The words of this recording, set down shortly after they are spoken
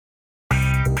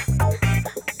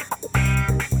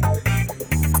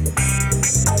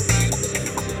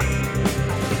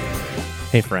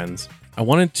Hey friends, I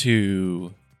wanted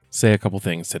to say a couple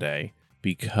things today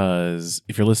because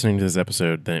if you're listening to this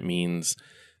episode, then it means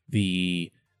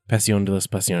the Pasión de las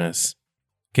Pasiones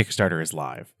Kickstarter is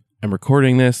live. I'm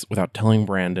recording this without telling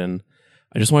Brandon.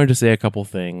 I just wanted to say a couple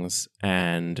things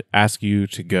and ask you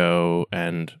to go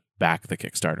and back the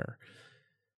Kickstarter.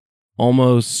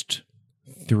 Almost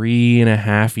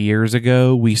 3.5 years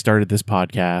ago, we started this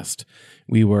podcast.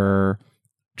 We were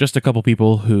just a couple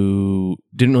people who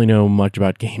didn't really know much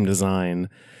about game design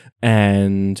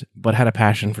but had a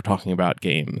passion for talking about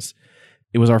games.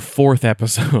 It was our 4th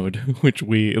episode, which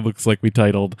it looks like we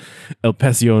titled El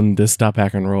Pasión de Stop,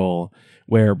 Hack, and Roll,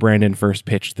 where Brandon first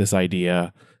pitched this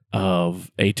idea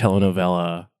of a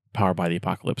telenovela powered by the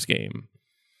Apocalypse game.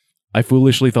 I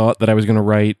foolishly thought that I was going to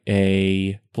write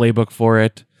a playbook for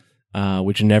it,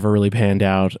 which never really panned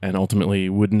out and ultimately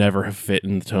would never have fit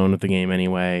in the tone of the game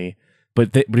anyway.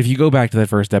 But if you go back to that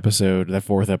first episode, that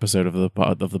 4th episode of the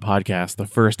podcast, the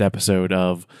first episode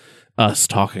of us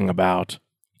talking about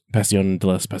Pasión de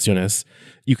las Pasiones,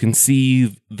 you can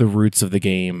see the roots of the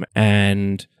game,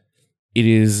 and it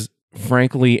is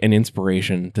frankly an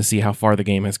inspiration to see how far the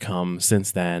game has come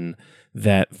since then,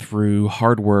 that through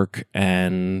hard work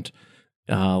and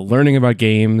learning about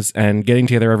games and getting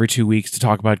together every 2 weeks to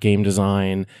talk about game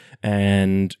design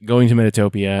and going to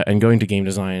Metatopia and going to game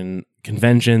design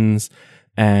conventions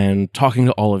and talking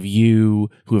to all of you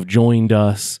who have joined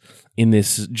us in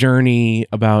this journey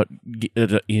about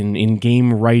in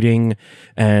game writing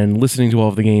and listening to all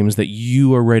of the games that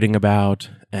you are writing about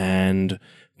and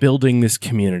building this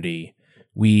community.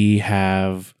 We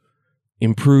have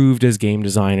improved as game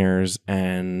designers,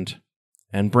 and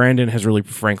Brandon has really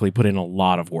frankly put in a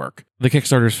lot of work. The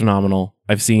Kickstarter is phenomenal.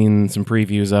 I've seen some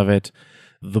previews of it.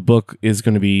 The book is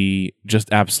going to be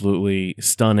just absolutely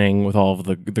stunning with all of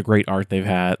the great art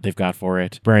they've got for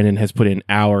it. Brandon has put in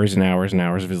hours and hours and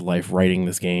hours of his life writing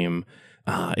this game.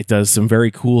 It does some very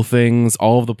cool things.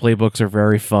 All of the playbooks are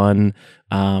very fun.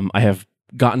 I have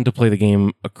gotten to play the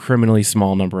game a criminally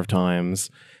small number of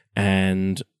times,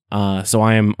 and so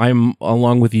I'm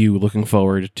along with you looking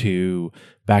forward to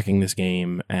backing this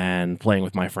game and playing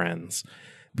with my friends.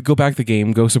 Go back the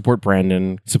game, go support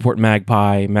Brandon, support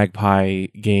Magpie. Magpie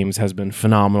Games has been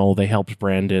phenomenal. They helped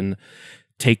Brandon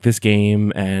take this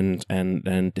game and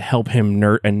help him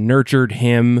nurtured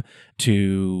him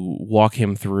to walk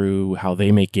him through how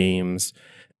they make games.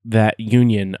 That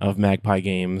union of Magpie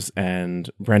Games and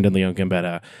Brandon Leon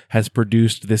Gambetta has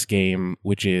produced this game,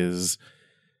 which is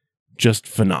just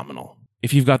phenomenal.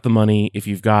 If you've got the money, if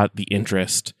you've got the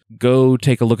interest, go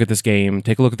take a look at this game,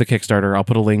 take a look at the Kickstarter. I'll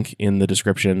put a link in the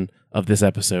description of this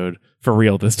episode, for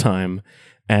real this time.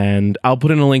 And I'll put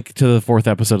in a link to the 4th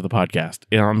episode of the podcast.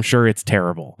 I'm sure it's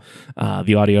terrible.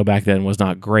 The audio back then was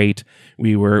not great.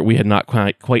 We had not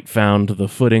quite found the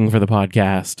footing for the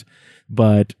podcast.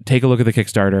 But take a look at the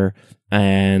Kickstarter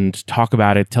and talk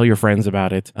about it. Tell your friends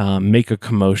about it. Make a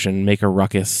commotion. Make a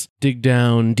ruckus. Dig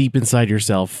down deep inside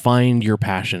yourself. Find your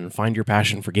passion. Find your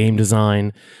passion for game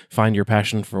design. Find your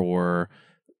passion for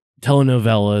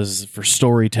telenovelas, for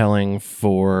storytelling,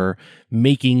 for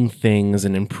making things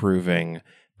and improving.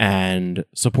 And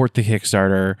support the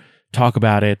Kickstarter. Talk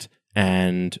about it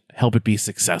and help it be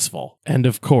successful. And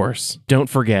of course, don't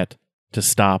forget to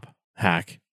stop,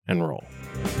 hack, and roll.